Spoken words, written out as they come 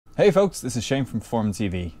Hey folks, this is Shane from Performance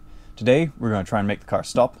EV. Today we're going to try and make the car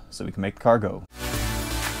stop so we can make the car go.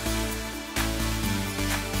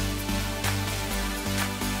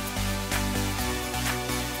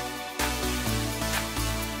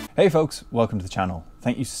 Hey folks, welcome to the channel.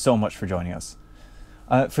 Thank you so much for joining us.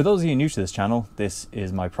 For those of you new to this channel, this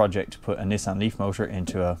is my project to put a Nissan Leaf motor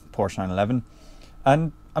into a Porsche 911.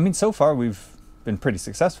 And I mean, so far we've been pretty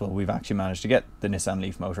successful. We've actually managed to get the Nissan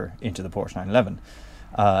Leaf motor into the Porsche 911.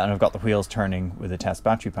 And I've got the wheels turning with a test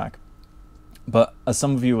battery pack. But as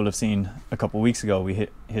some of you will have seen a couple of weeks ago, we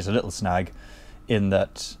hit a little snag in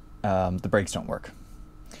that the brakes don't work.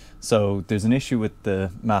 So there's an issue with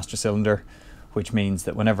the master cylinder, which means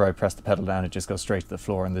that whenever I press the pedal down, it just goes straight to the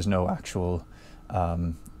floor and there's no actual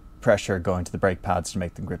pressure going to the brake pads to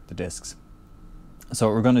make them grip the discs. So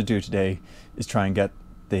what we're going to do today is try and get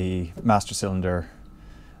the master cylinder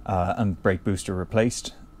and brake booster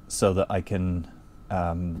replaced so that I can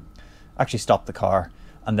actually stop the car,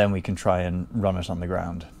 and then we can try and run it on the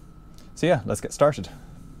ground. So yeah, let's get started.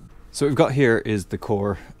 So what we've got here is the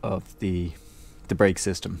core of the brake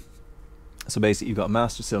system. So basically you've got a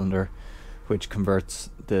master cylinder which converts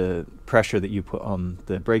the pressure that you put on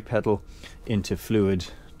the brake pedal into fluid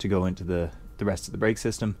to go into the rest of the brake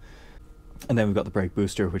system. And then we've got the brake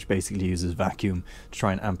booster, which basically uses vacuum to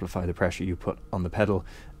try and amplify the pressure you put on the pedal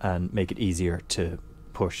and make it easier to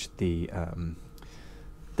push the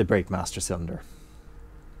brake master cylinder.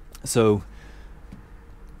 So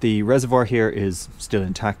the reservoir here is still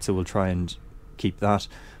intact, so we'll try and keep that,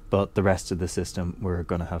 but the rest of the system we're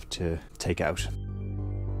going to have to take out.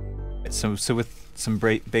 So with some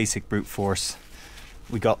basic brute force,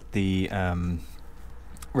 we got the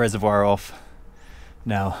reservoir off.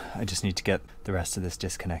 Now I just need to get the rest of this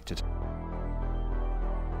disconnected.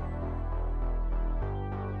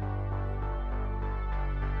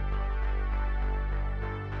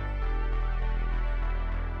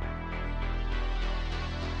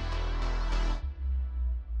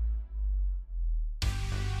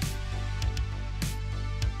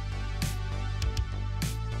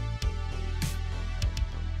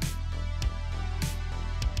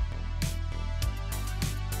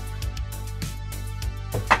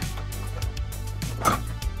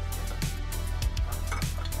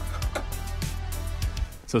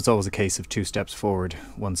 So it's always a case of 2 steps forward,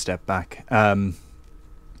 1 step back. The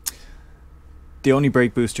only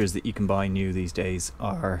brake boosters that you can buy new these days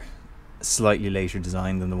are slightly later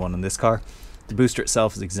designed than the one on this car. The booster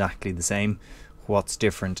itself is exactly the same. What's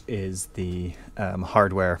different is the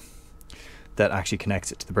hardware that actually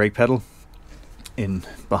connects it to the brake pedal in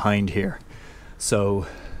behind here. So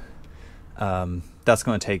that's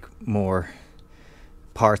going to take more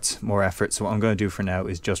parts, more effort. So what I'm going to do for now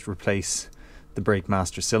is just replace the brake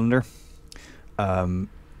master cylinder.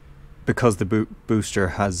 Because the booster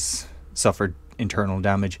has suffered internal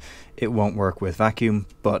damage, it won't work with vacuum,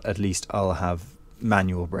 but at least I'll have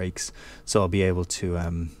manual brakes, so I'll be able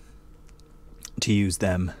to use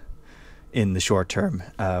them in the short term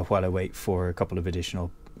while I wait for a couple of additional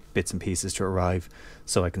bits and pieces to arrive,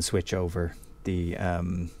 so I can switch over the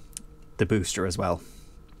booster as well.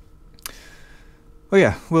 Oh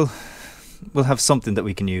yeah, we'll have something that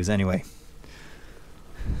we can use anyway.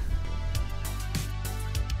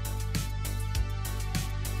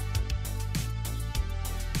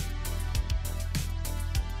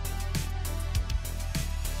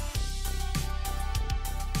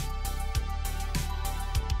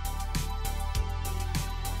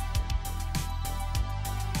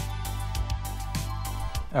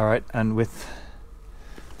 Alright, and with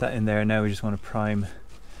that in there, now we just want to prime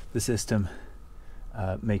the system,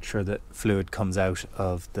 make sure that fluid comes out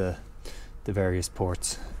of the various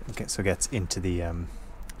ports, okay, so it gets into the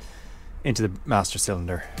master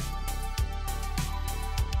cylinder.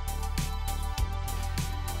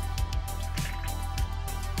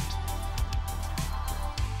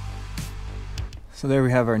 So there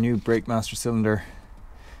we have our new brake master cylinder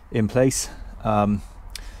in place.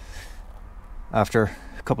 After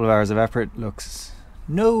a couple of hours of effort, it looks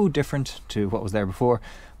no different to what was there before,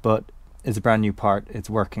 but it's a brand new part.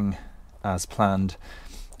 It's working as planned,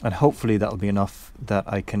 and hopefully that'll be enough that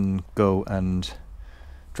I can go and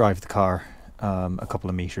drive the car a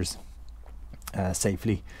couple of meters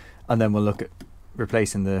safely, and then we'll look at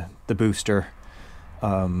replacing the booster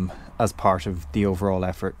as part of the overall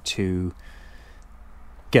effort to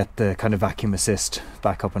get the kind of vacuum assist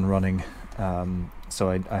back up and running,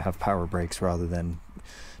 so I have power brakes rather than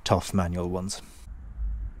tough manual ones.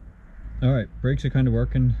 Alright, brakes are kind of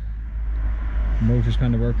working, motor's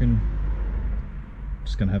kind of working.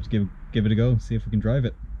 Just gonna have to give it a go, see if we can drive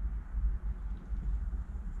it.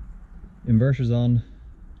 Inverter's on,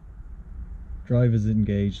 Drive is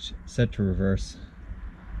engaged, set to reverse.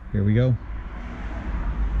 Here we go.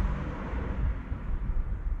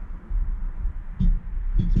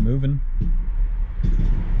 It's moving.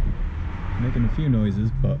 Making a few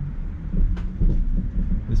noises, but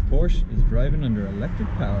this Porsche is driving under electric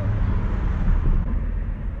power.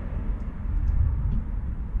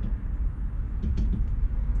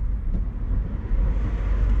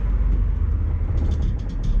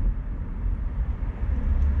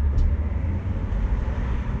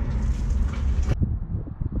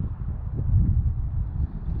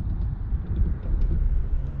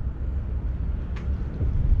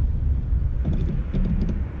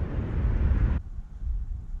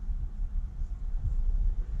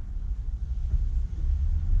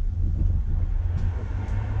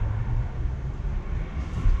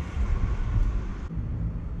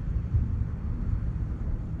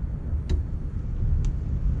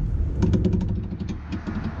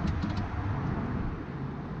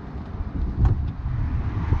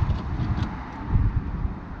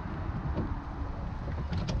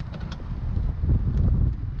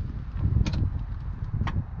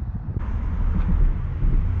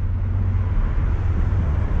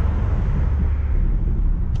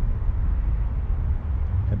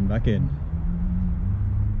 Back in.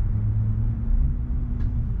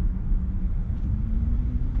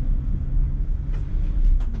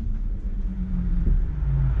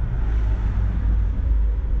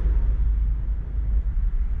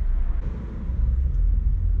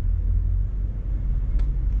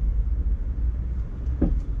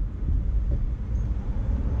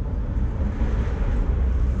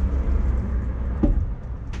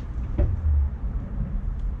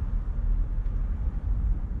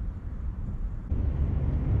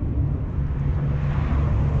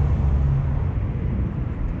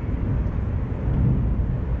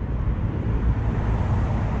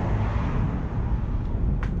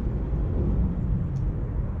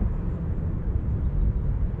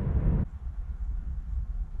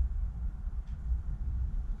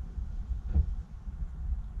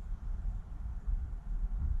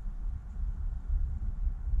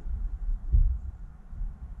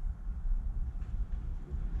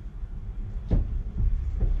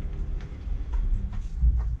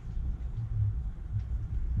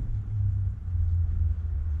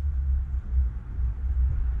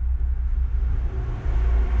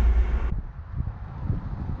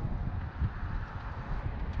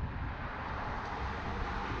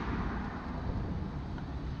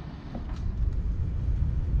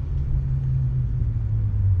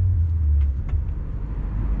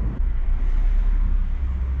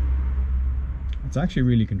 It's actually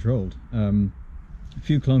really controlled. A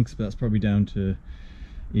few clunks, but that's probably down to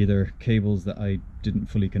either cables that I didn't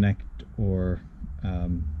fully connect or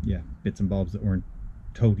yeah, bits and bobs that weren't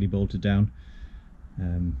totally bolted down.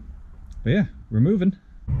 But yeah, we're moving.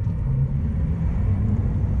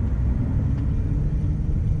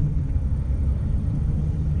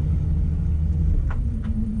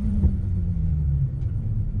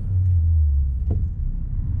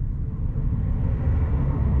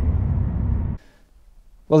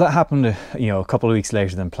 Well, that happened, a couple of weeks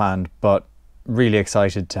later than planned, but really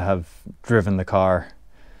excited to have driven the car,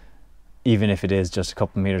 even if it is just a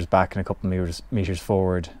couple of meters back and a couple of meters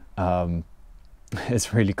forward.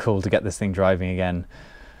 It's really cool to get this thing driving again.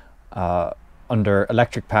 Under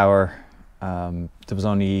electric power, there was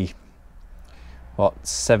only, what,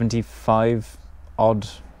 75 odd,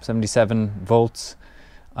 77 volts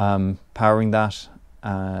powering that.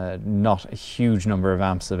 Not a huge number of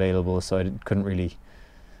amps available, so I couldn't really,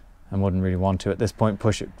 and wouldn't really want to at this point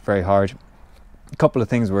push it very hard. A couple of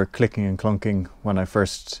things were clicking and clunking when I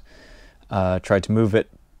first tried to move it,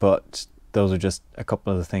 but those are just a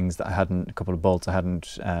couple of the things that a couple of bolts I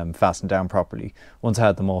hadn't fastened down properly. Once I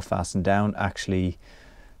had them all fastened down, actually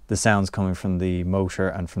the sounds coming from the motor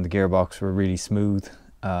and from the gearbox were really smooth,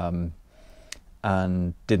 and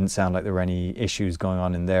didn't sound like there were any issues going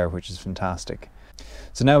on in there, which is fantastic.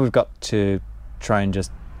 So now we've got to try and just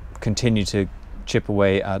continue to chip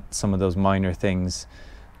away at some of those minor things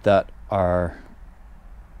that are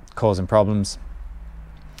causing problems.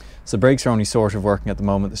 So brakes are only sort of working at the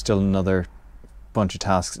moment. There's still another bunch of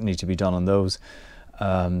tasks that need to be done on those.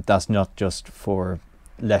 That's not just for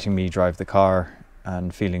letting me drive the car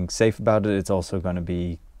and feeling safe about it, it's also going to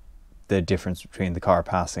be the difference between the car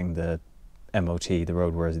passing the MOT, the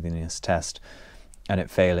roadworthiness test, and it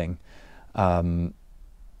failing.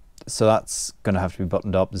 So that's going to have to be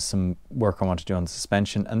buttoned up. There's some work I want to do on the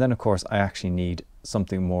suspension, and then of course I actually need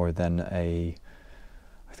something more than I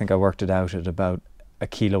think I worked it out at about a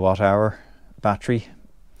kilowatt-hour battery.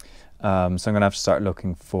 So I'm going to have to start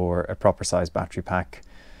looking for a proper size battery pack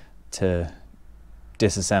to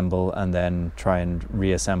disassemble and then try and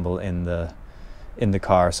reassemble in the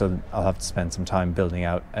car. So I'll have to spend some time building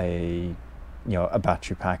out a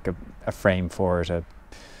battery pack, a frame for it, a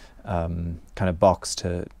kind of box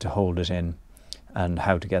to hold it in, and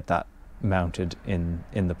how to get that mounted in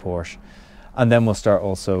the Porsche. And then we'll start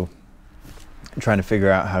also trying to figure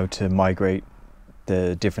out how to migrate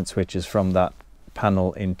the different switches from that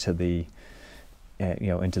panel into the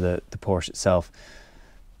the Porsche itself.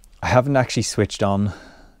 I haven't actually switched on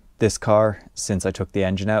this car since I took the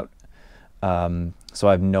engine out, so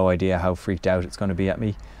I have no idea how freaked out it's going to be at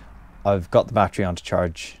me. I've got the battery on to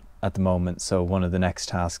charge at the moment, so one of the next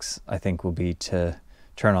tasks I think will be to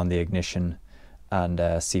turn on the ignition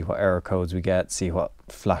and see what error codes we get, see what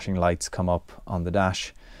flashing lights come up on the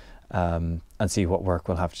dash, and see what work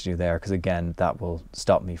we'll have to do there, because again, that will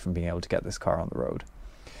stop me from being able to get this car on the road.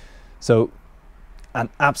 So an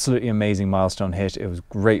absolutely amazing milestone hit. It was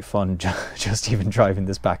great fun just even driving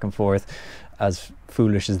this back and forth, as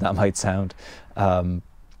foolish as that might sound.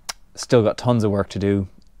 Still got tons of work to do,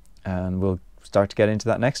 and we'll start to get into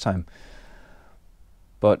that next time.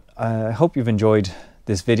 But I hope you've enjoyed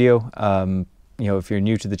this video. If you're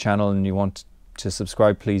new to the channel and you want to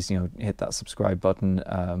subscribe, please hit that subscribe button.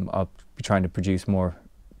 I'll be trying to produce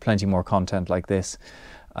plenty more content like this.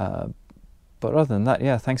 But other than that,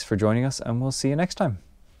 yeah, thanks for joining us, and we'll see you next time.